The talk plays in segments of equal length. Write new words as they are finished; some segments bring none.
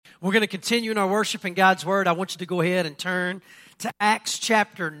We're going to continue in our worship in God's Word. I want you to go ahead and turn to Acts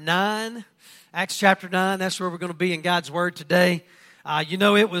chapter 9. Acts chapter 9, that's where we're going to be in God's Word today.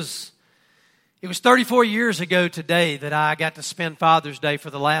 It was 34 years ago today that I got to spend Father's Day for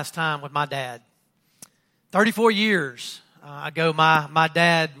the last time with my dad. 34 years ago, my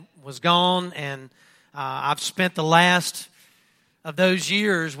dad was gone, and I've spent the last of those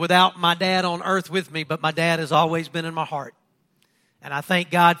years without my dad on earth with me, but my dad has always been in my heart. And I thank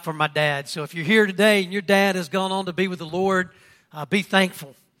God for my dad. So if you're here today and your dad has gone on to be with the Lord, be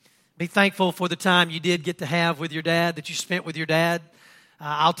thankful. Be thankful for the time you did get to have with your dad, that you spent with your dad.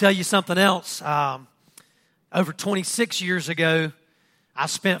 I'll tell you something else. Over 26 years ago, I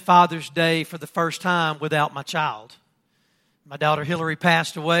spent Father's Day for the first time without my child. My daughter Hillary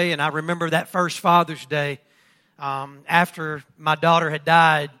passed away, and I remember that first Father's Day after my daughter had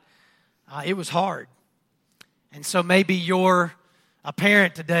died. It was hard. And so maybe you're a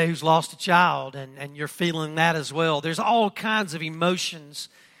parent today who's lost a child, and you're feeling that as well. There's all kinds of emotions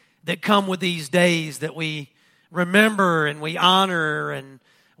that come with these days that we remember and we honor, and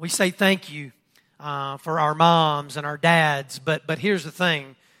we say thank you for our moms and our dads. But here's the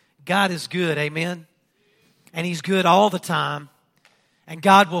thing. God is good, amen? And He's good all the time. And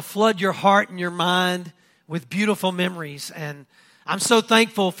God will flood your heart and your mind with beautiful memories. And I'm so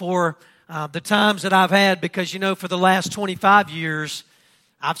thankful for the times that I've had, because, for the last 25 years,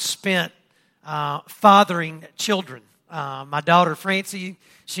 I've spent fathering children. My daughter, Francie,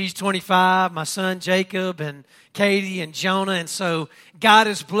 she's 25, my son, Jacob, and Katie, and Jonah. And so God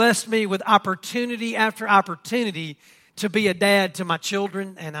has blessed me with opportunity after opportunity to be a dad to my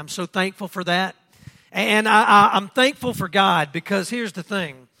children, and I'm so thankful for that. And I'm thankful for God, because here's the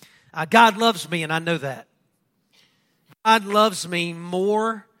thing. God loves me, and I know that. God loves me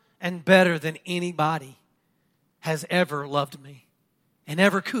more and better than anybody has ever loved me and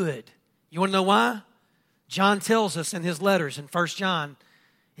ever could. You want to know why? John tells us in his letters in 1 John,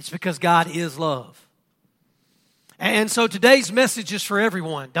 it's because God is love. And so today's message is for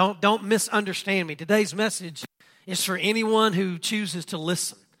everyone. Don't misunderstand me. Today's message is for anyone who chooses to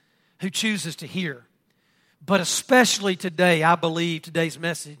listen, who chooses to hear. But especially today, I believe today's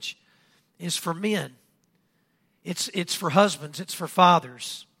message is for men. It's for husbands. It's for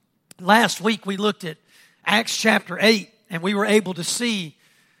fathers. Last week we looked at Acts chapter 8, and we were able to see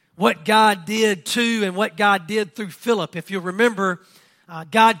what God did to and what God did through Philip. If you remember,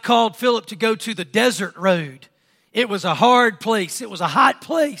 God called Philip to go to the desert road. It was a hard place. It was a hot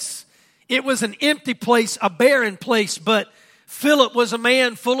place. It was an empty place, a barren place. But Philip was a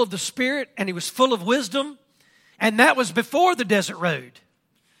man full of the Spirit, and he was full of wisdom. And that was before the desert road.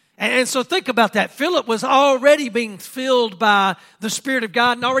 And so think about that. Philip was already being filled by the Spirit of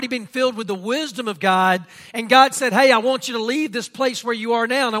God and already being filled with the wisdom of God. And God said, hey, I want you to leave this place where you are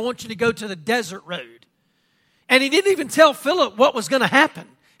now, and I want you to go to the desert road. And He didn't even tell Philip what was going to happen.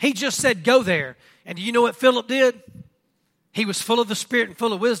 He just said, go there. And do you know what Philip did? He was full of the Spirit and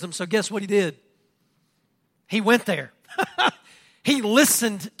full of wisdom. So guess what he did? He went there. He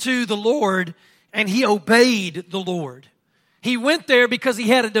listened to the Lord, and he obeyed the Lord. He went there because he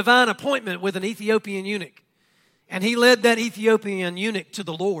had a divine appointment with an Ethiopian eunuch. And he led that Ethiopian eunuch to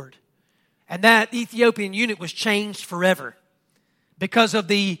the Lord. And that Ethiopian eunuch was changed forever because of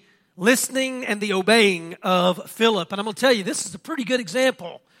the listening and the obeying of Philip. And I'm going to tell you, this is a pretty good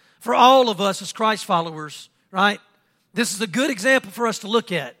example for all of us as Christ followers, right? This is a good example for us to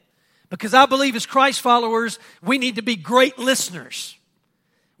look at. Because I believe as Christ followers, we need to be great listeners.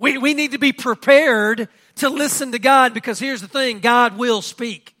 We need to be prepared to listen to God, because here's the thing, God will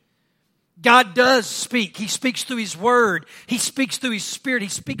speak. God does speak. He speaks through His Word. He speaks through His Spirit. He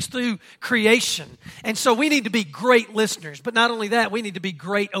speaks through creation. And so we need to be great listeners. But not only that, we need to be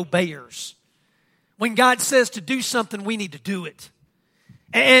great obeyers. When God says to do something, we need to do it.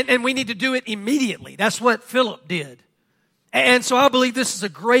 And we need to do it immediately. That's what Philip did. And so I believe this is a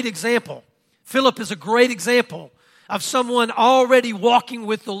great example. Philip is a great example of someone already walking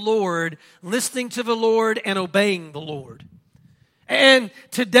with the Lord, listening to the Lord, and obeying the Lord. And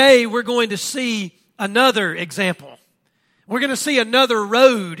today we're going to see another example. We're going to see another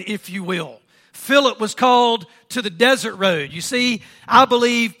road, if you will. Philip was called to the desert road. You see, I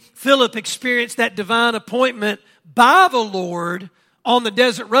believe Philip experienced that divine appointment by the Lord on the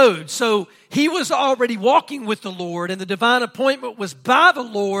desert road. So he was already walking with the Lord, and the divine appointment was by the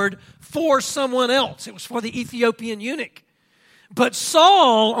Lord for someone else. It was for the Ethiopian eunuch. But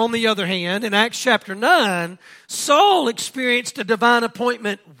Saul, on the other hand, in Acts chapter 9, Saul experienced a divine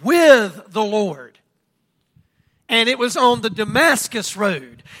appointment with the Lord. And it was on the Damascus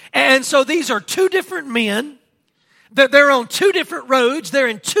road. And so these are two different men. They're on two different roads. They're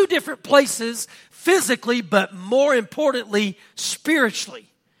in two different places physically, but more importantly, spiritually.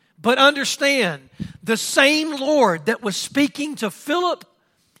 But understand, the same Lord that was speaking to Philip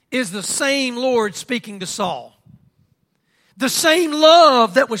is the same Lord speaking to Saul. The same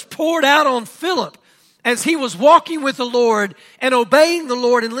love that was poured out on Philip as he was walking with the Lord and obeying the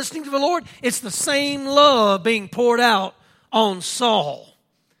Lord and listening to the Lord, it's the same love being poured out on Saul.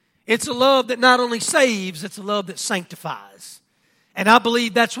 It's a love that not only saves, it's a love that sanctifies. And I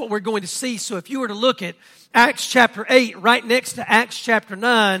believe that's what we're going to see. So if you were to look at Acts chapter 8, right next to Acts chapter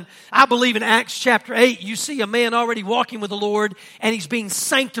 9, I believe in Acts chapter 8, you see a man already walking with the Lord and he's being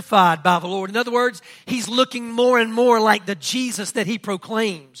sanctified by the Lord. In other words, he's looking more and more like the Jesus that he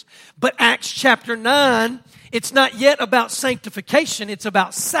proclaims. But Acts chapter 9, it's not yet about sanctification, it's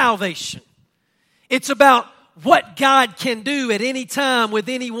about salvation. It's about what God can do at any time with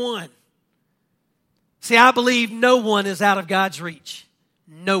anyone. See, I believe no one is out of God's reach.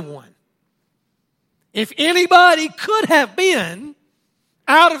 No one. If anybody could have been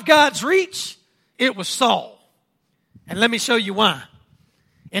out of God's reach, it was Saul. And let me show you why.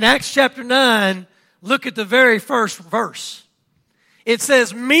 In Acts chapter 9, look at the very first verse. It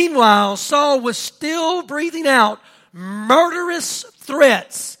says, meanwhile, Saul was still breathing out murderous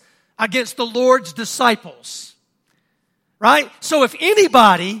threats against the Lord's disciples. Right? So if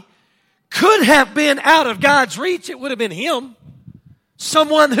anybody could have been out of God's reach, it would have been him.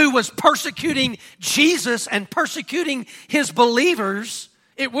 Someone who was persecuting Jesus and persecuting his believers,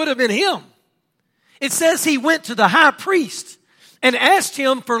 it would have been him. It says he went to the high priest and asked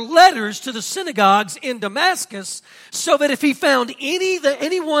him for letters to the synagogues in Damascus so that if he found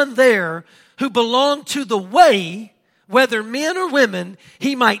anyone there who belonged to the way, whether men or women,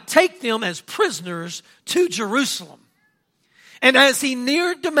 he might take them as prisoners to Jerusalem. And as he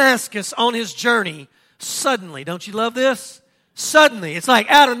neared Damascus on his journey, suddenly, don't you love this? Suddenly, it's like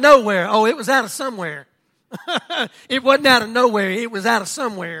out of nowhere. Oh, it was out of somewhere. It wasn't out of nowhere. It was out of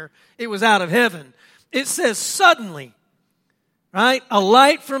somewhere. It was out of heaven. It says suddenly, right? A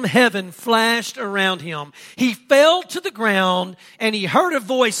light from heaven flashed around him. He fell to the ground and he heard a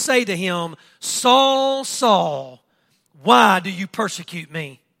voice say to him, Saul, Saul, why do you persecute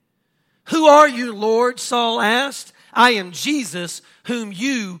me? Who are you, Lord? Saul asked. I am Jesus whom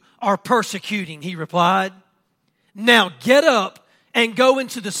you are persecuting, he replied. Now get up and go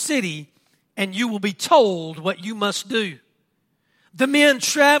into the city, and you will be told what you must do. The men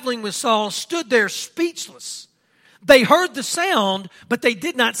traveling with Saul stood there speechless. They heard the sound, but they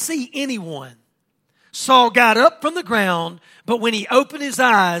did not see anyone. Saul got up from the ground, but when he opened his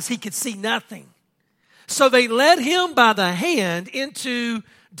eyes, he could see nothing. So they led him by the hand into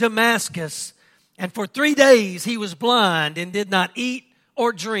Damascus, and for 3 days he was blind and did not eat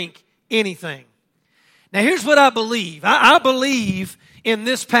or drink anything. Now here's what I believe. I believe in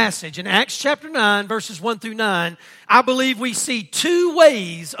this passage, in Acts chapter 9, verses 1 through 9, I believe we see two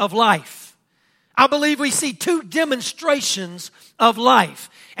ways of life. I believe we see two demonstrations of life.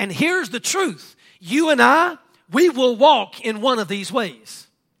 And here's the truth. You and I, we will walk in one of these ways.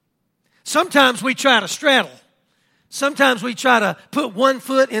 Sometimes we try to straddle. Sometimes we try to put one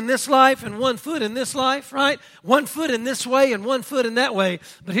foot in this life and one foot in this life, right? One foot in this way and one foot in that way.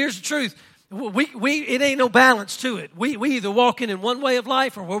 But here's the truth. It ain't no balance to it. We either walking in one way of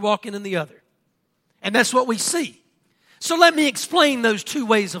life or we're walking in the other. And that's what we see. So let me explain those two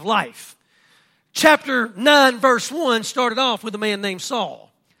ways of life. Chapter 9, verse 1 started off with a man named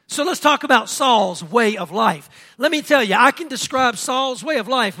Saul. So let's talk about Saul's way of life. Let me tell you, I can describe Saul's way of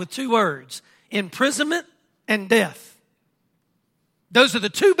life with two words: imprisonment and death. Those are the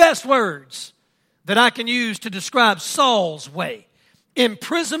two best words that I can use to describe Saul's way.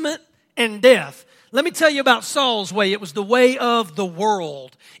 Imprisonment and death. Let me tell you about Saul's way. It was the way of the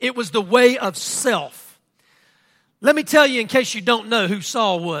world. It was the way of self. Let me tell you, in case you don't know who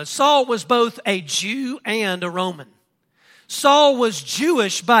Saul was. Saul was both a Jew and a Roman. Saul was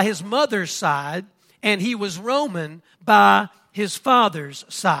Jewish by his mother's side, and he was Roman by his father's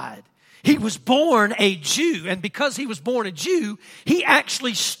side. He was born a Jew, and because he was born a Jew, he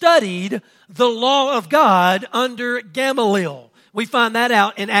actually studied the law of God under Gamaliel. We find that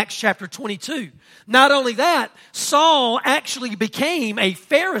out in Acts chapter 22. Not only that, Saul actually became a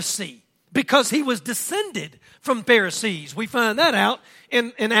Pharisee because he was descended from Pharisees. We find that out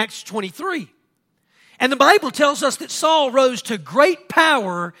in Acts 23. And the Bible tells us that Saul rose to great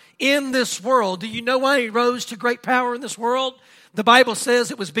power in this world. Do you know why he rose to great power in this world? The Bible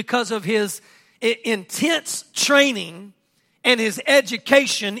says it was because of his intense training and his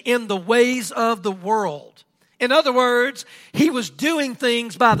education in the ways of the world. In other words, he was doing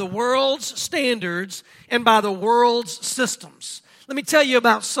things by the world's standards and by the world's systems. Let me tell you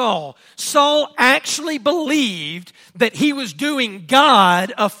about Saul. Saul actually believed that he was doing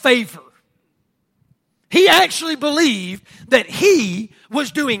God a favor. He actually believed that he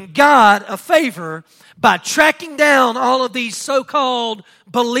was doing God a favor by tracking down all of these so-called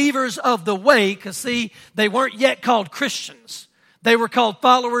believers of the way, because see, they weren't yet called Christians. They were called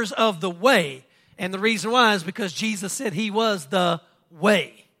followers of the way. And the reason why is because Jesus said he was the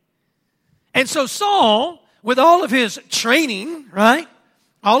way. And so Saul, with all of his training, right,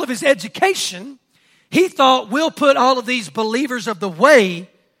 all of his education, he thought, we'll put all of these believers of the way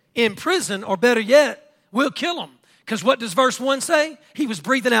in prison, or better yet, we'll kill them. Because what does verse 1 say? He was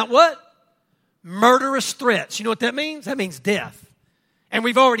breathing out what? Murderous threats. You know what that means? That means death. And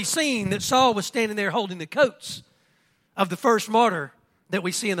we've already seen that Saul was standing there holding the coats of the first martyr that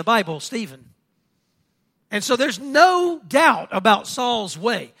we see in the Bible, Stephen. And so there's no doubt about Saul's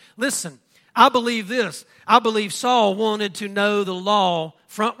way. Listen, I believe this. I believe Saul wanted to know the law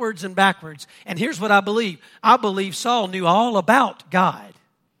frontwards and backwards. And here's what I believe. I believe Saul knew all about God.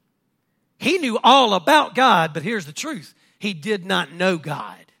 He knew all about God, but here's the truth. He did not know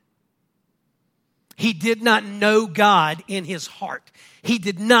God. He did not know God in his heart. He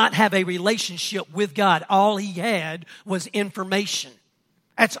did not have a relationship with God. All he had was information.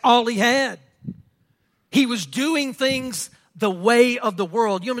 That's all he had. He was doing things the way of the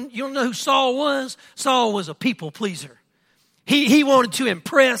world. You know who Saul was? Saul was a people pleaser. He wanted to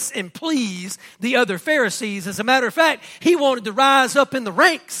impress and please the other Pharisees. As a matter of fact, he wanted to rise up in the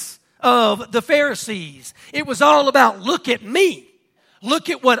ranks of the Pharisees. It was all about, look at me. Look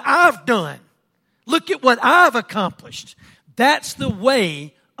at what I've done. Look at what I've accomplished. That's the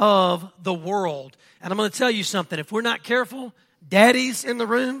way of the world. And I'm going to tell you something. If we're not careful, daddies in the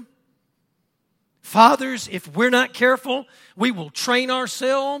room, fathers, if we're not careful, we will train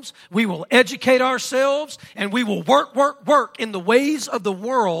ourselves, we will educate ourselves, and we will work in the ways of the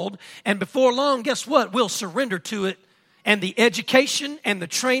world. And before long, guess what? We'll surrender to it. And the education and the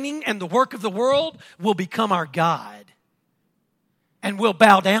training and the work of the world will become our God. And we'll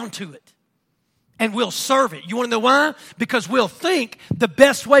bow down to it. And we'll serve it. You want to know why? Because we'll think the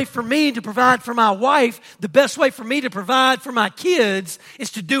best way for me to provide for my wife, the best way for me to provide for my kids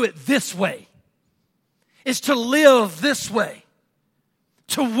is to do it this way. Is to live this way.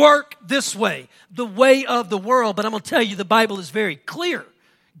 To work this way. The way of the world. But I'm going to tell you, the Bible is very clear.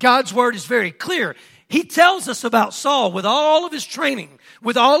 God's word is very clear. He tells us about Saul with all of his training,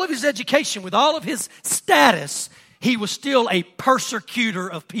 with all of his education, with all of his status, he was still a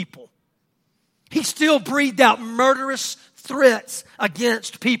persecutor of people. He still breathed out murderous threats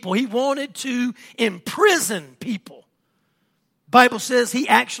against people. He wanted to imprison people. The Bible says he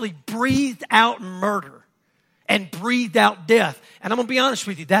actually breathed out murder and breathed out death. And I'm going to be honest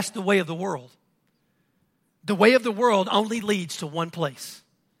with you, that's the way of the world. The way of the world only leads to one place.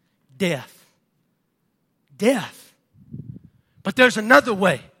 Death. Death. But there's another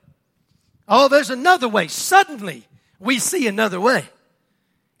way. Oh, there's another way. Suddenly, we see another way.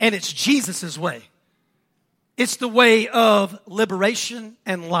 And it's Jesus' way. It's the way of liberation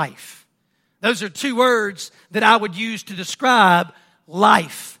and life. Those are two words that I would use to describe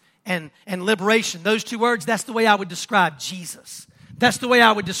life and liberation. Those two words, that's the way I would describe Jesus. That's the way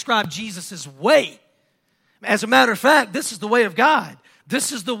I would describe Jesus' way. As a matter of fact, this is the way of God.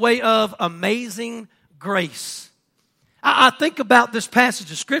 This is the way of amazing grace. I think about this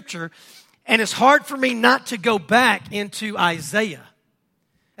passage of Scripture, and it's hard for me not to go back into Isaiah.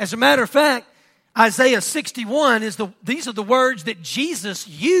 As a matter of fact, Isaiah 61 these are the words that Jesus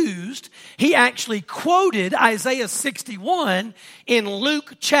used. He actually quoted Isaiah 61 in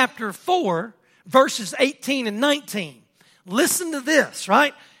Luke chapter 4, verses 18 and 19. Listen to this,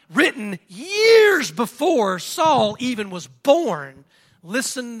 right? Written years before Saul even was born.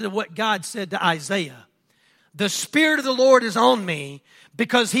 Listen to what God said to Isaiah. The Spirit of the Lord is on me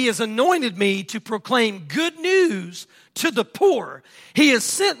because He has anointed me to proclaim good news to the poor. He has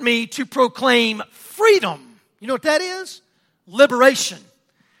sent me to proclaim freedom. You know what that is? Liberation.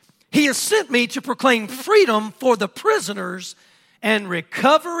 He has sent me to proclaim freedom for the prisoners and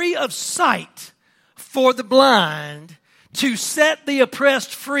recovery of sight for the blind, to set the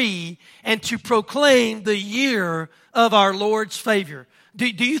oppressed free, and to proclaim the year of our Lord's favor. Do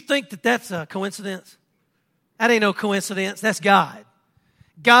you think that that's a coincidence? That ain't no coincidence. That's God.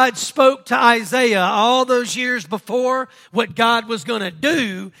 God spoke to Isaiah all those years before what God was going to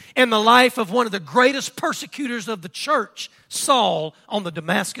do in the life of one of the greatest persecutors of the church, Saul, on the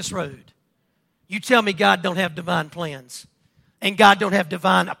Damascus Road. You tell me God don't have divine plans and God don't have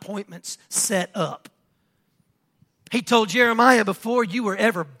divine appointments set up. He told Jeremiah, before you were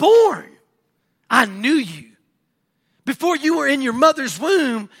ever born, I knew you. Before you were in your mother's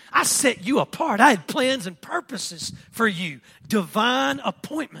womb, I set you apart. I had plans and purposes for you. Divine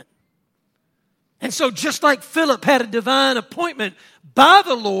appointment. And so just like Philip had a divine appointment by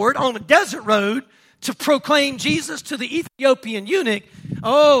the Lord on a desert road to proclaim Jesus to the Ethiopian eunuch,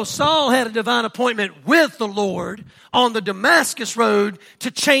 Saul had a divine appointment with the Lord on the Damascus road to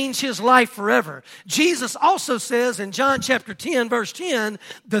change his life forever. Jesus also says in John chapter 10, verse 10,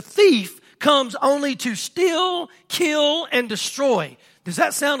 the thief comes only to steal, kill, and destroy. Does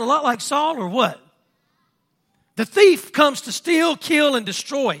that sound a lot like Saul or what? The thief comes to steal, kill, and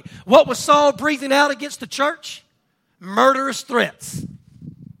destroy. What was Saul breathing out against the church? Murderous threats.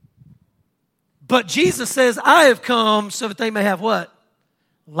 But Jesus says, I have come so that they may have what?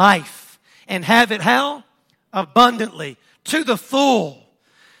 Life. And have it how? Abundantly. To the full.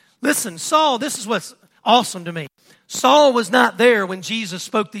 Listen, Saul, this is what's awesome to me. Saul was not there when Jesus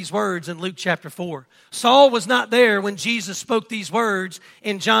spoke these words in Luke chapter 4. Saul was not there when Jesus spoke these words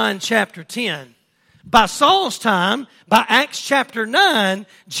in John chapter 10. By Saul's time, by Acts chapter 9,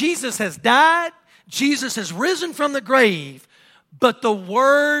 Jesus has died. Jesus has risen from the grave. But the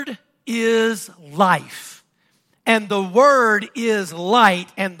Word is life. And the Word is light.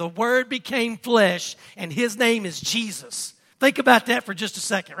 And the Word became flesh. And His name is Jesus. Think about that for just a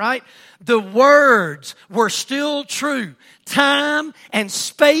second, right? The words were still true. Time and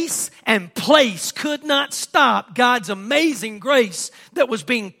space and place could not stop God's amazing grace that was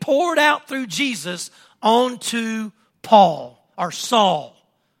being poured out through Jesus onto Paul, or Saul,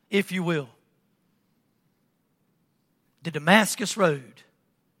 if you will. The Damascus Road.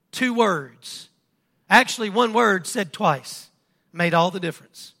 2 words. Actually, 1 word said twice made all the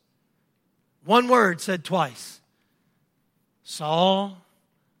difference. 1 word said twice. Saul,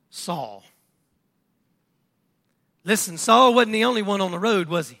 Saul. Listen, Saul wasn't the only one on the road,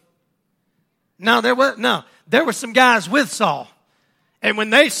 was he? No, there were some guys with Saul. And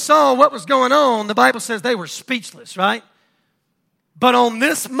when they saw what was going on, the Bible says they were speechless, right? But on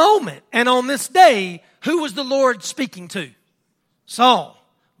this moment and on this day, who was the Lord speaking to? Saul.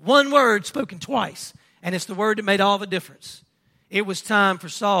 1 word spoken twice. And it's the word that made all the difference. It was time for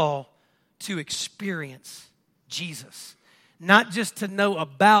Saul to experience Jesus. Not just to know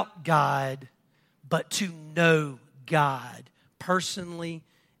about God, but to know God personally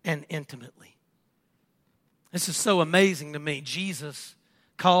and intimately. This is so amazing to me. Jesus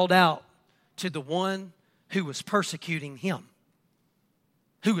called out to the one who was persecuting him,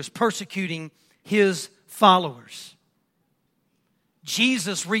 who was persecuting his followers.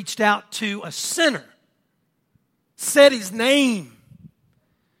 Jesus reached out to a sinner, said his name,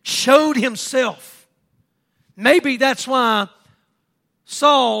 showed himself. Maybe that's why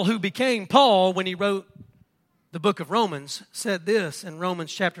Saul, who became Paul when he wrote the book of Romans, said this in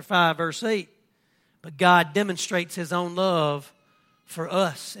Romans chapter 5, verse 8. But God demonstrates His own love for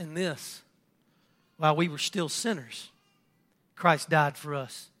us in this. While we were still sinners, Christ died for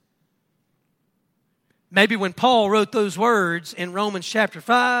us. Maybe when Paul wrote those words in Romans chapter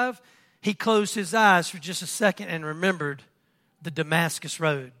 5, he closed his eyes for just a second and remembered the Damascus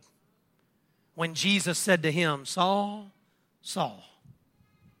Road. When Jesus said to him, Saul, Saul.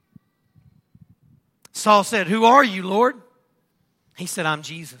 Saul said, who are you, Lord? He said, I'm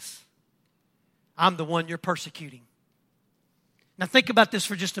Jesus. I'm the one you're persecuting. Now think about this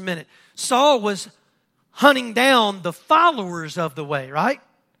for just a minute. Saul was hunting down the followers of the way, right?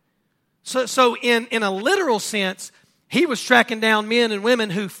 So in a literal sense, he was tracking down men and women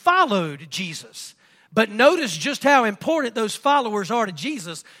who followed Jesus. But notice just how important those followers are to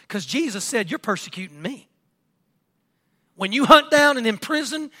Jesus, because Jesus said, you're persecuting me. When you hunt down and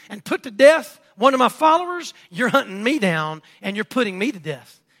imprison and put to death one of my followers, you're hunting me down and you're putting me to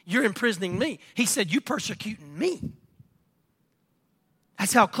death. You're imprisoning me. He said, you're persecuting me.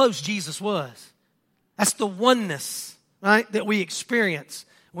 That's how close Jesus was. That's the oneness, right, that we experience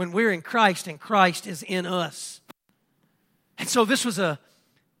when we're in Christ and Christ is in us. And so this was a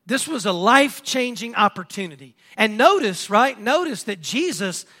life-changing opportunity. And notice, right? Notice that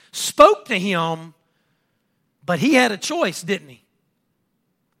Jesus spoke to him, but he had a choice, didn't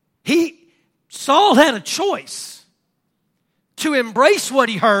he? Saul had a choice to embrace what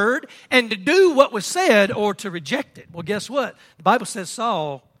he heard and to do what was said or to reject it. Well, guess what? The Bible says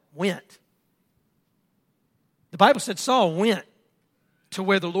Saul went. The Bible said Saul went to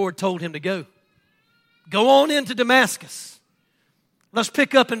where the Lord told him to go. Go on into Damascus. Let's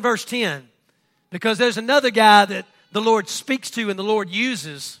pick up in verse 10, because there's another guy that the Lord speaks to and the Lord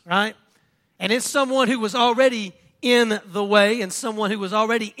uses, right? And it's someone who was already in the way and someone who was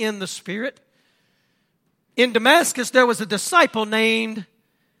already in the Spirit. in Damascus there was a disciple named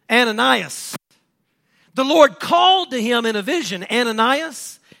Ananias. The Lord called to him in a vision,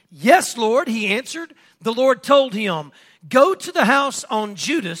 Ananias. Yes, Lord, he answered. The Lord told him, go to the house of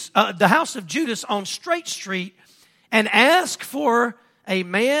Judas on Straight Street and ask for a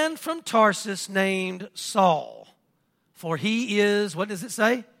man from Tarsus named Saul. For he is, what does it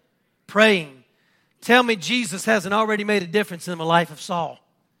say? Praying. Tell me Jesus hasn't already made a difference in the life of Saul.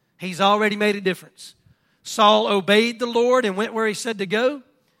 He's already made a difference. Saul obeyed the Lord and went where he said to go.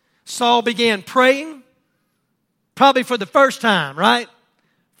 Saul began praying, probably for the first time, right?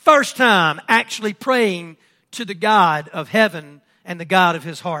 First time actually praying to the God of heaven and the God of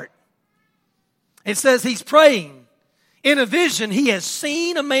his heart. It says he's praying. In a vision, he has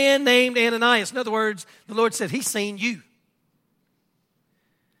seen a man named Ananias. In other words, the Lord said, he's seen you.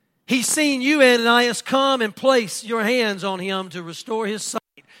 He's seen you, Ananias, come and place your hands on him to restore his sight.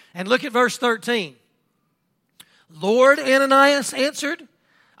 And look at verse 13. Lord, Ananias answered,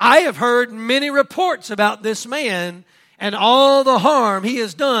 I have heard many reports about this man and all the harm he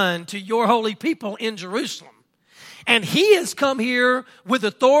has done to your holy people in Jerusalem. And he has come here with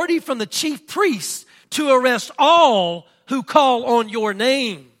authority from the chief priests to arrest all who call on your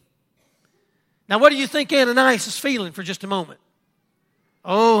name. Now, what do you think Ananias is feeling for just a moment?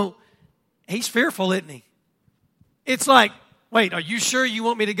 Oh, he's fearful, isn't he? It's like, wait, are you sure you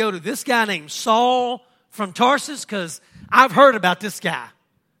want me to go to this guy named Saul from Tarsus? Because I've heard about this guy.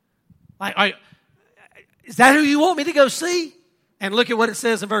 Is that who you want me to go see? And look at what it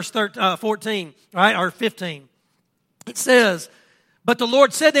says in verse 14, right, or 15. It says, but the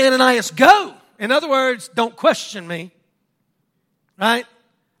Lord said to Ananias, go. In other words, don't question me, right?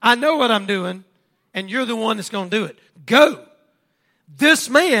 I know what I'm doing, and you're the one that's going to do it. Go. This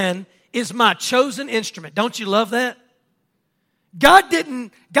man is my chosen instrument. Don't you love that? God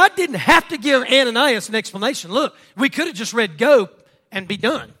didn't have to give Ananias an explanation. Look, we could have just read go and be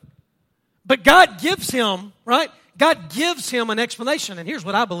done. But God gives him, right? God gives him an explanation. And here's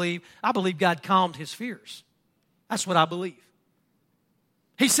what I believe. I believe God calmed his fears. That's what I believe.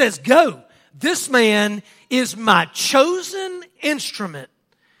 He says, go. This man is my chosen instrument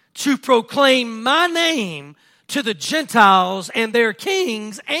to proclaim my name to the Gentiles and their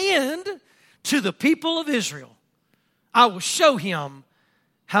kings and to the people of Israel. I will show him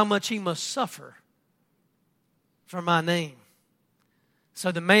how much he must suffer for my name.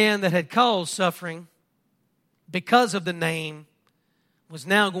 So the man that had caused suffering because of the name was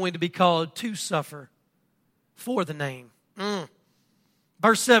now going to be called to suffer for the name.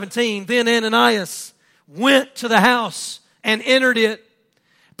 Verse 17, then Ananias went to the house and entered it.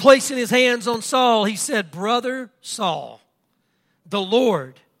 Placing his hands on Saul, he said, brother Saul, the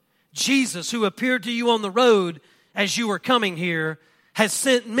Lord Jesus, who appeared to you on the road as you were coming here, has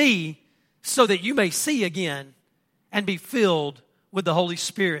sent me so that you may see again and be filled with the Holy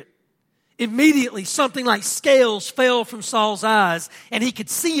Spirit. Immediately, something like scales fell from Saul's eyes, and he could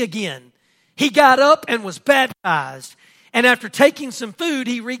see again. He got up and was baptized, and after taking some food,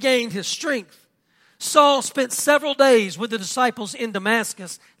 he regained his strength. Saul spent several days with the disciples in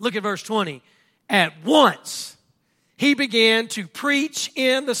Damascus. Look at verse 20. At once, he began to preach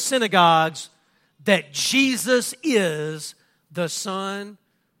in the synagogues that Jesus is the Son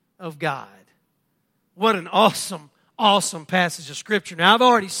of God. What an awesome passage of Scripture. Now, I've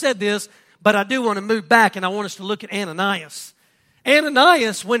already said this, but I do want to move back, and I want us to look at Ananias.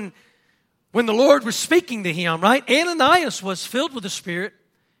 Ananias, when the Lord was speaking to him, right? Ananias was filled with the Spirit.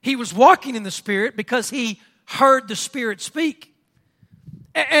 He was walking in the Spirit because he heard the Spirit speak.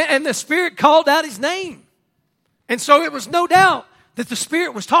 And the Spirit called out his name. And so it was no doubt that the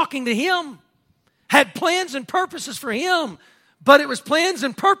Spirit was talking to him, had plans and purposes for him, but it was plans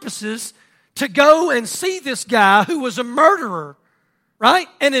and purposes to go and see this guy who was a murderer, right?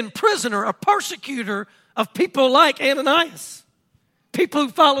 An imprisoner, a persecutor of people like Ananias, people who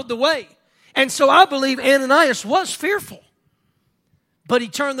followed the way. And so I believe Ananias was fearful. But he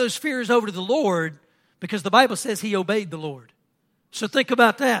turned those fears over to the Lord because the Bible says he obeyed the Lord. So think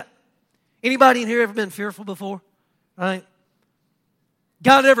about that. Anybody in here ever been fearful before? Right?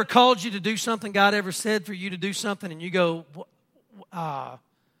 God ever called you to do something? God ever said for you to do something and you go, are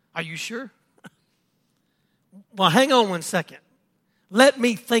you sure? Well, hang on one second. Let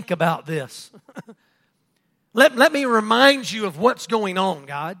me think about this. Let me remind you of what's going on,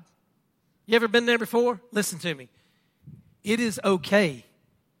 God. You ever been there before? Listen to me. It is okay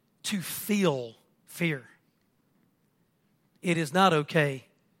to feel fear. It is not okay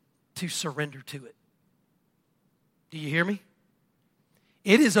to surrender to it. Do you hear me?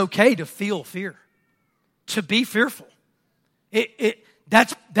 It is okay to feel fear, to be fearful.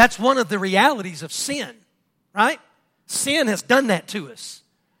 That's one of the realities of sin. right? Sin has done that to us.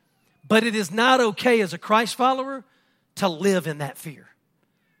 But it is not okay as a Christ follower to live in that fear,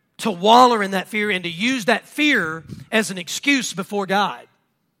 to wallow in that fear, and to use that fear as an excuse before God.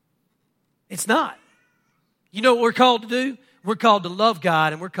 It's not. You know what we're called to do? We're called to love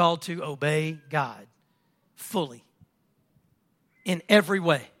God, and we're called to obey God fully in every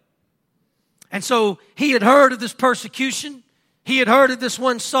way. And so he had heard of this persecution. He had heard of this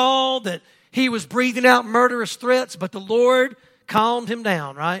one Saul, that he was breathing out murderous threats, but the Lord calmed him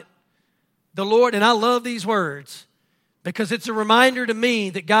down, right? The Lord, and I love these words because it's a reminder to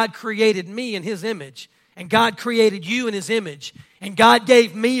me that God created me in His image, and God created you in His image, and God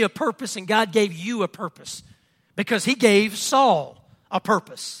gave me a purpose, and God gave you a purpose because He gave Saul a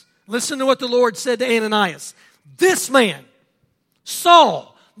purpose. Listen to what the Lord said to Ananias. This man,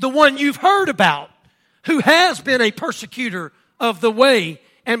 Saul, the one you've heard about, who has been a persecutor of the way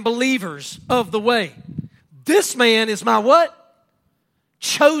and believers of the way. This man is my what?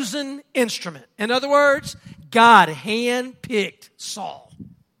 Chosen instrument. In other words, God handpicked Saul.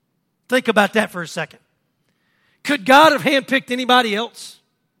 Think about that for a second. Could God have handpicked anybody else?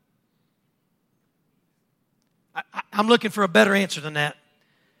 I'm looking for a better answer than that.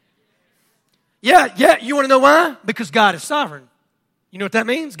 Yeah, you want to know why? Because God is sovereign. You know what that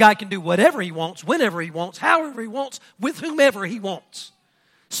means? God can do whatever He wants, whenever He wants, however He wants, with whomever He wants.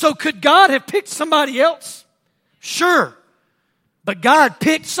 So could God have picked somebody else? Sure. But God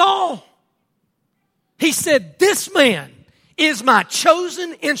picked Saul. He said, this man is my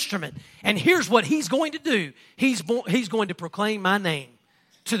chosen instrument. And here's what he's going to do. He's going to proclaim my name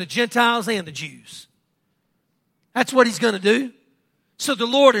to the Gentiles and the Jews. That's what he's going to do. So the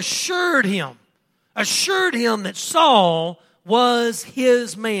Lord assured him that Saul was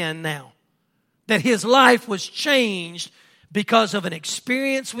his man now. That his life was changed because of an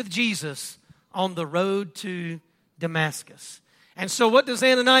experience with Jesus on the road to Damascus. And so what does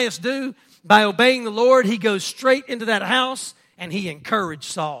Ananias do? By obeying the Lord, he goes straight into that house and he encouraged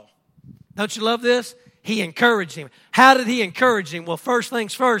Saul. Don't you love this? He encouraged him. How did he encourage him? Well, first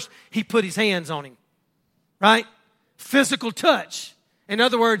things first, he put his hands on him. Right? Physical touch. In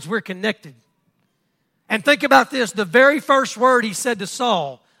other words, we're connected. And think about this. The very first word he said to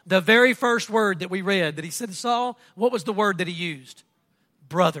Saul, the very first word that we read that he said to Saul, what was the word that he used?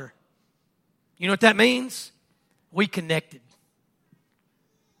 Brother. You know what that means? We connected.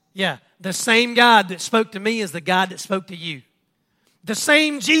 Yeah, the same God that spoke to me is the God that spoke to you. The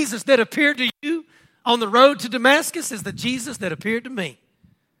same Jesus that appeared to you on the road to Damascus is the Jesus that appeared to me.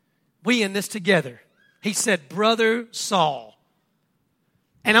 We in this together. He said, Brother Saul.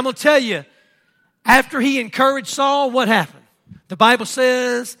 And I'm going to tell you, after he encouraged Saul, what happened? The Bible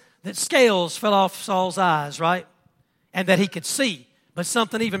says that scales fell off Saul's eyes, right? And that he could see. But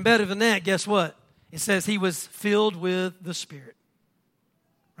something even better than that, guess what? It says he was filled with the Spirit.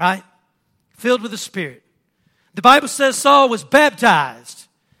 Right? Filled with the Spirit. The Bible says Saul was baptized.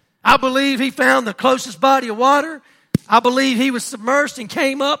 I believe he found the closest body of water. I believe he was submerged and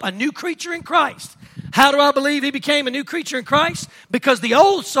came up a new creature in Christ. How do I believe he became a new creature in Christ? Because the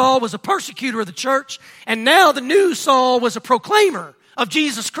old Saul was a persecutor of the church, and now the new Saul was a proclaimer of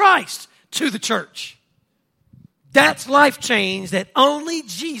Jesus Christ to the church. That's life change that only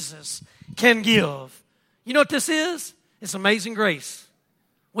Jesus can give. You know what this is? It's amazing grace.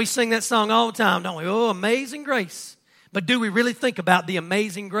 We sing that song all the time, don't we? Oh, amazing grace. But do we really think about the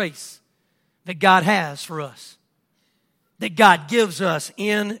amazing grace that God has for us? That God gives us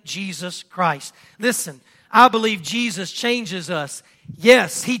in Jesus Christ. Listen, I believe Jesus changes us.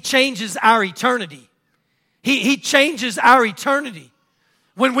 Yes, He changes our eternity. He changes our eternity.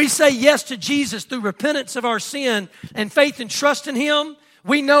 When we say yes to Jesus through repentance of our sin and faith and trust in Him,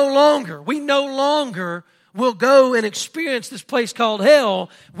 we no longer will go and experience this place called hell.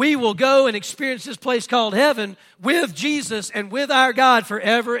 We will go and experience this place called heaven with Jesus and with our God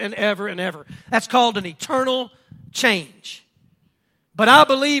forever and ever and ever. That's called an eternal change. But I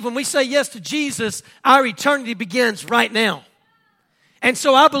believe when we say yes to Jesus, our eternity begins right now. And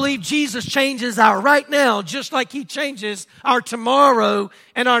so I believe Jesus changes our right now just like He changes our tomorrow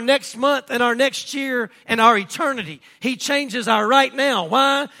and our next month and our next year and our eternity. He changes our right now.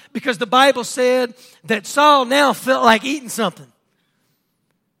 Why? Because the Bible said that Saul now felt like eating something.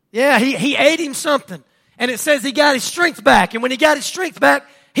 Yeah, he ate him something. And it says he got his strength back. And when he got his strength back,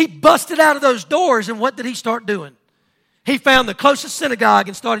 he busted out of those doors. And what did he start doing? He found the closest synagogue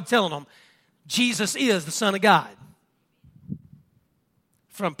and started telling them, Jesus is the Son of God.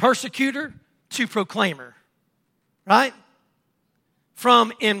 From persecutor to proclaimer, right?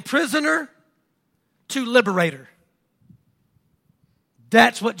 From imprisoner to liberator.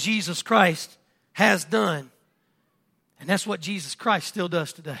 That's what Jesus Christ has done And that's what Jesus Christ still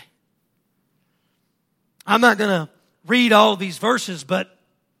does today. I'm not going to read all these verses, but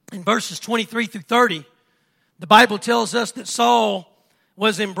in verses 23 through 30, the Bible tells us that Saul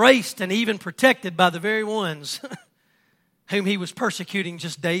was embraced and even protected by the very ones whom he was persecuting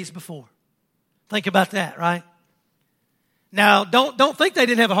just days before. Think about that, right? Now, don't think they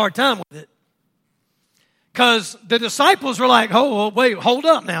didn't have a hard time with it. Because the disciples were like, oh, wait, hold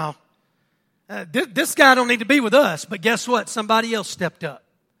up now. This guy don't need to be with us. But guess what? Somebody else stepped up.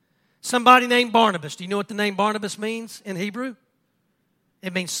 Somebody named Barnabas. Do you know what the name Barnabas means in Hebrew?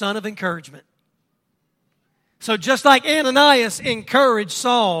 It means son of encouragement. So just like Ananias encouraged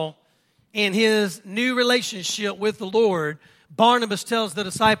Saul in his new relationship with the Lord, Barnabas tells the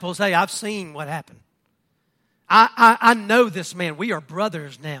disciples, hey, I've seen what happened. I know this man. We are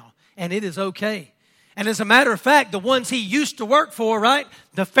brothers now, and it is okay. And as a matter of fact, the ones he used to work for, right?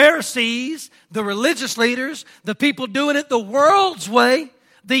 The Pharisees, the religious leaders, the people doing it the world's way,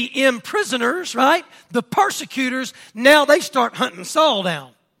 the imprisoners, right? The persecutors, now they start hunting Saul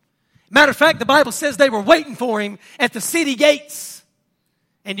down. Matter of fact, the Bible says they were waiting for him at the city gates.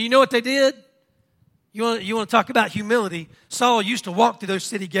 And do you know what they did? You want to talk about humility? Saul used to walk through those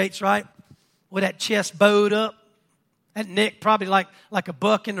city gates, right? With that chest bowed up. That neck probably like a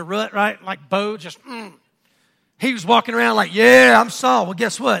buck in the rut, right? Like bowed, just, He was walking around like, yeah, I'm Saul. Well,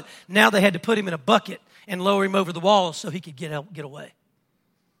 guess what? Now they had to put him in a bucket and lower him over the wall so he could get away.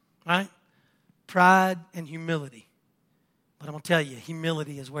 Right? Pride and humility. But I'm going to tell you,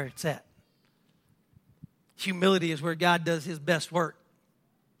 humility is where it's at. Humility is where God does his best work.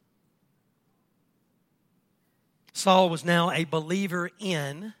 Saul was now a believer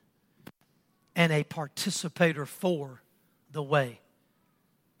in and a participator for the way.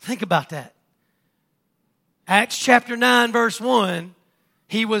 Think about that. Acts chapter 9 verse 1,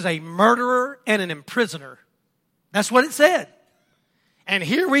 he was a murderer and an imprisoner. That's what it said. And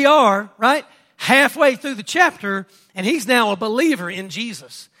here we are, right? Halfway through the chapter, and he's now a believer in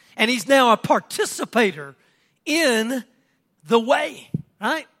Jesus. And he's now a participator in the way,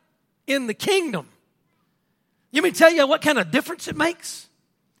 right? In the kingdom. Let me tell you what kind of difference it makes.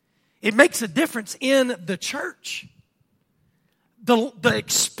 It makes a difference in the church. The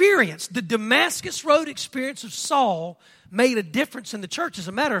experience, the Damascus Road experience of Saul made a difference in the church. As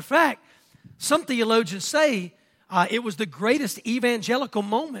a matter of fact, some theologians say it was the greatest evangelical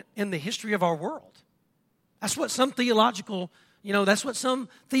moment in the history of our world. That's what some that's what some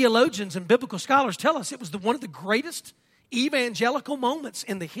theologians and biblical scholars tell us. It was one of the greatest evangelical moments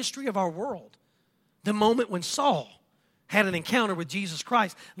in the history of our world. The moment when Saul had an encounter with Jesus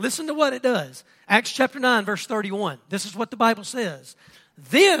Christ. Listen to what it does. Acts chapter 9, verse 31. This is what the Bible says.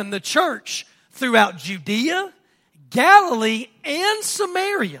 Then the church throughout Judea, Galilee, and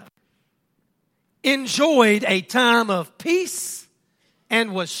Samaria enjoyed a time of peace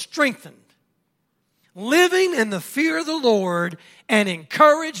and was strengthened, living in the fear of the Lord and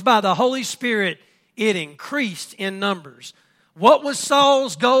encouraged by the Holy Spirit, it increased in numbers. What was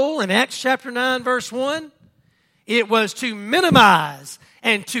Saul's goal in Acts chapter 9, verse 1? It was to minimize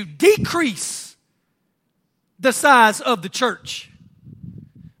and to decrease the size of the church.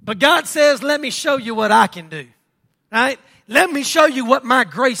 But God says, let me show you what I can do. Right? Let me show you what my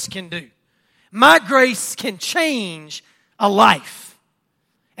grace can do. My grace can change a life.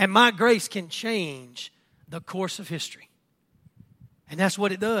 And my grace can change the course of history. And that's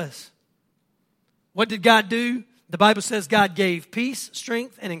what it does. What did God do? The Bible says God gave peace,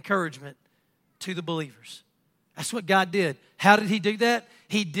 strength, and encouragement to the believers. That's what God did. How did he do that?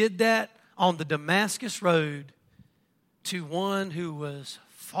 He did that on the Damascus Road to one who was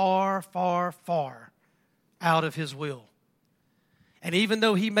far, far, far out of his will. And even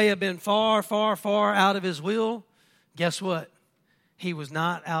though he may have been far, far, far out of his will, guess what? He was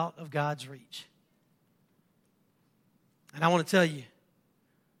not out of God's reach. And I want to tell you,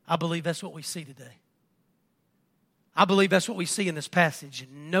 I believe that's what we see today. I believe that's what we see in this passage.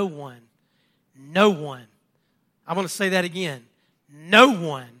 No one, I want to say that again. No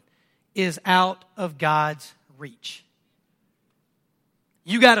one is out of God's reach.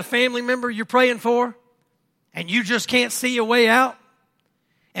 You got a family member you're praying for, and you just can't see a way out,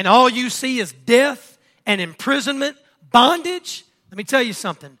 and all you see is death and imprisonment, bondage. Let me tell you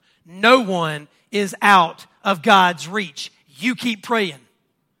something. No one is out of God's reach. You keep praying.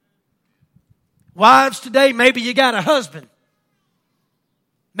 Wives today, maybe you got a husband.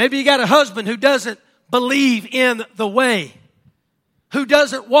 Maybe you got a husband who doesn't believe in the way, who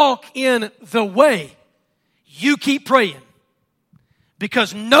doesn't walk in the way. You keep praying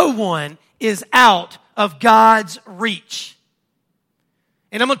because no one is out of God's reach.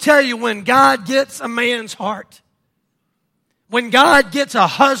 And I'm going to tell you, when God gets a man's heart, When God gets a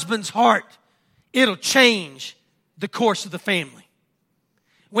husband's heart, it'll change the course of the family.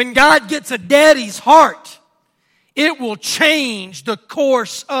 When God gets a daddy's heart, it will change the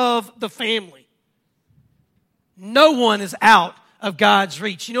course of the family. No one is out of God's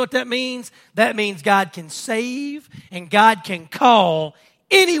reach. You know what that means? That means God can save and God can call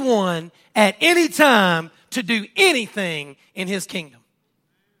anyone at any time to do anything in His kingdom.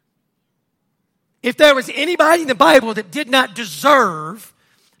 If there was anybody in the Bible that did not deserve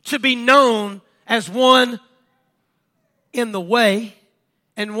to be known as one in the way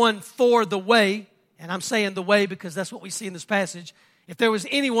and one for the way, and I'm saying the way because that's what we see in this passage. If there was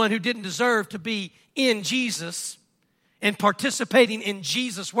anyone who didn't deserve to be in Jesus and participating in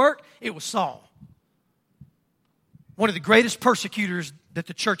Jesus' work, it was Saul. One of the greatest persecutors that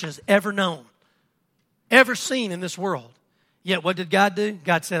the church has ever known, ever seen in this world. Yet what did God do?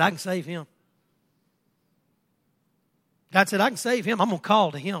 God said, I can save him. God said, I can save him. I'm going to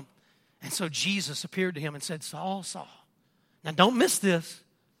call to him. And so Jesus appeared to him and said, Saul, Saul. Now don't miss this.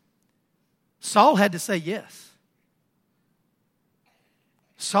 Saul had to say yes.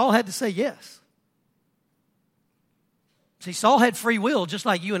 Saul had to say yes. See, Saul had free will just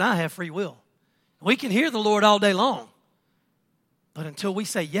like you and I have free will. We can hear the Lord all day long. But until we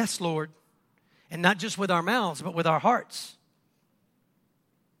say yes, Lord, and not just with our mouths, but with our hearts,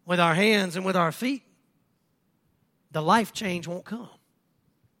 with our hands and with our feet, the life change won't come.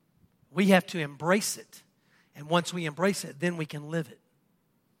 We have to embrace it. And once we embrace it, then we can live it.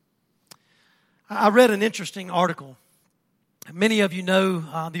 I read an interesting article. Many of you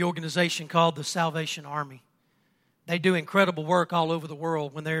know the organization called the Salvation Army. They do incredible work all over the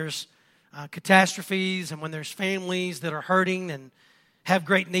world when there's catastrophes and when there's families that are hurting and have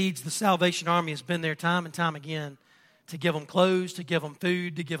great needs. The Salvation Army has been there time and time again to give them clothes, to give them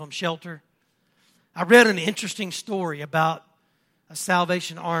food, to give them shelter. I read an interesting story about a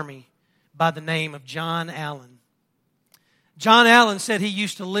Salvation Army by the name of John Allen. John Allen said he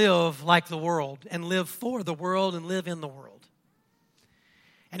used to live like the world and live for the world and live in the world.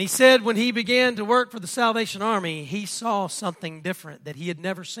 And he said when he began to work for the Salvation Army, he saw something different that he had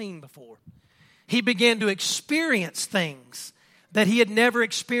never seen before. He began to experience things that he had never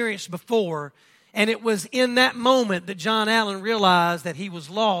experienced before. And it was in that moment that John Allen realized that he was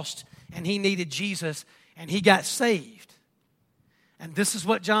lost and he needed Jesus, and he got saved. And this is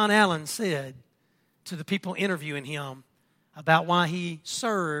what John Allen said to the people interviewing him about why he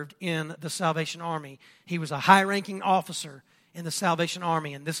served in the Salvation Army. He was a high-ranking officer in the Salvation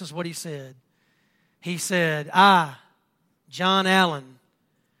Army, and this is what he said. He said, I, John Allen,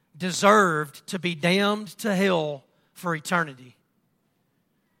 deserved to be damned to hell for eternity.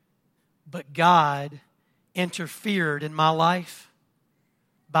 But God interfered in my life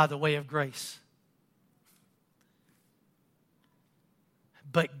by the way of grace.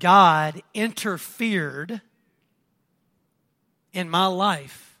 But God interfered in my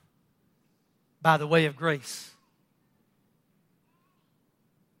life by the way of grace.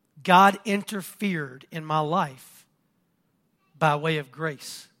 God interfered in my life by way of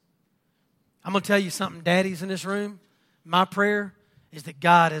grace. I'm going to tell you something, daddies in this room. My prayer is that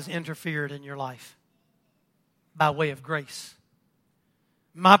God has interfered in your life by way of grace.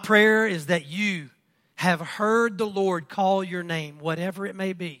 My prayer is that you have heard the Lord call your name, whatever it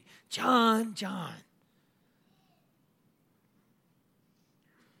may be. John, John.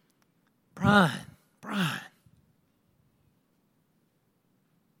 Brian, Brian.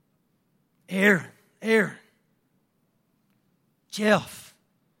 Aaron, Aaron. Jeff,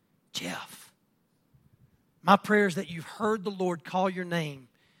 Jeff. My prayer is that you've heard the Lord call your name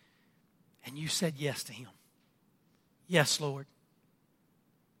and you said yes to Him. Yes, Lord.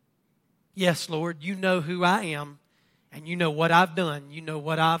 Yes, Lord, you know who I am, and you know what I've done. You know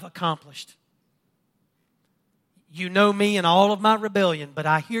what I've accomplished. You know me and all of my rebellion, but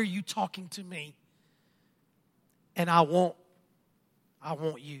I hear you talking to me, and I want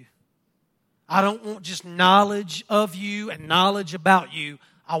you. I don't want just knowledge of you and knowledge about you.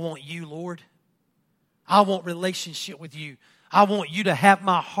 I want you, Lord. I want relationship with you. I want you to have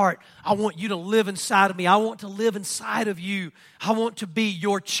my heart. I want you to live inside of me. I want to live inside of you. I want to be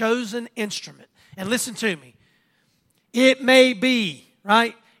your chosen instrument. And listen to me. It may be,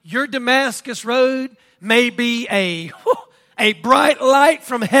 right? Your Damascus Road may be a bright light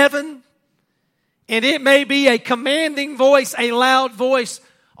from heaven. And it may be a commanding voice, a loud voice.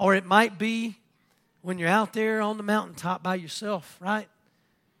 Or it might be when you're out there on the mountaintop by yourself, right?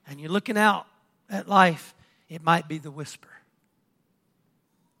 And you're looking out at life. It might be the whisper.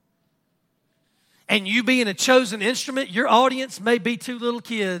 And you being a chosen instrument, your audience may be two little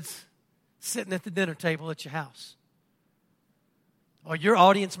kids sitting at the dinner table at your house. Or your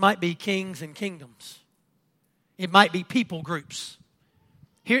audience might be kings and kingdoms. It might be people groups.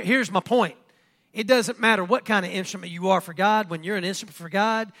 Here's my point. It doesn't matter what kind of instrument you are for God. When you're an instrument for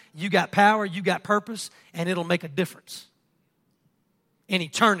God, you got power, you got purpose, and it'll make a difference in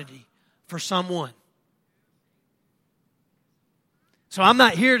eternity for someone. So I'm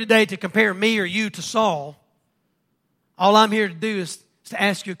not here today to compare me or you to Saul. All I'm here to do is to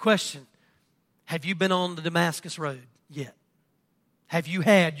ask you a question. Have you been on the Damascus Road yet? Have you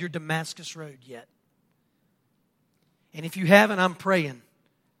had your Damascus Road yet? And if you haven't, I'm praying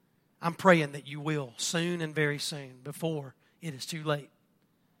that you will soon and very soon, before it is too late.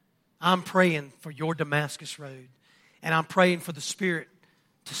 I'm praying for your Damascus Road. And I'm praying for the Spirit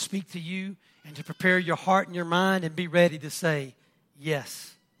to speak to you and to prepare your heart and your mind and be ready to say,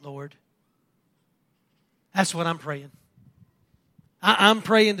 yes, Lord. That's what I'm praying. I'm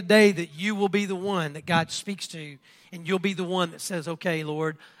praying today that you will be the one that God speaks to, and you'll be the one that says, okay,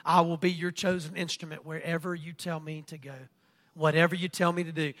 Lord, I will be your chosen instrument wherever you tell me to go, whatever you tell me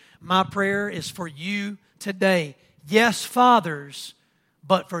to do. My prayer is for you today. Yes, fathers,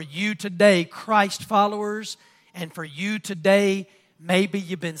 but for you today, Christ followers, and for you today, maybe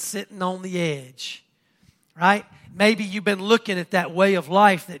you've been sitting on the edge, right? Maybe you've been looking at that way of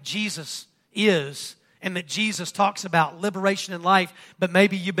life that Jesus is, and that Jesus talks about liberation in life, but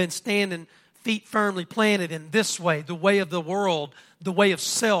maybe you've been standing feet firmly planted in this way, the way of the world, the way of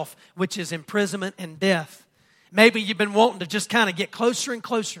self, which is imprisonment and death. Maybe you've been wanting to just kind of get closer and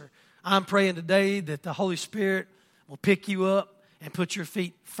closer. I'm praying today that the Holy Spirit will pick you up and put your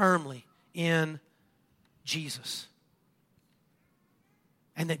feet firmly in Jesus.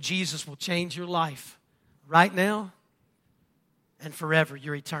 And that Jesus will change your life right now and forever,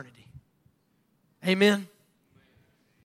 your eternity. Amen.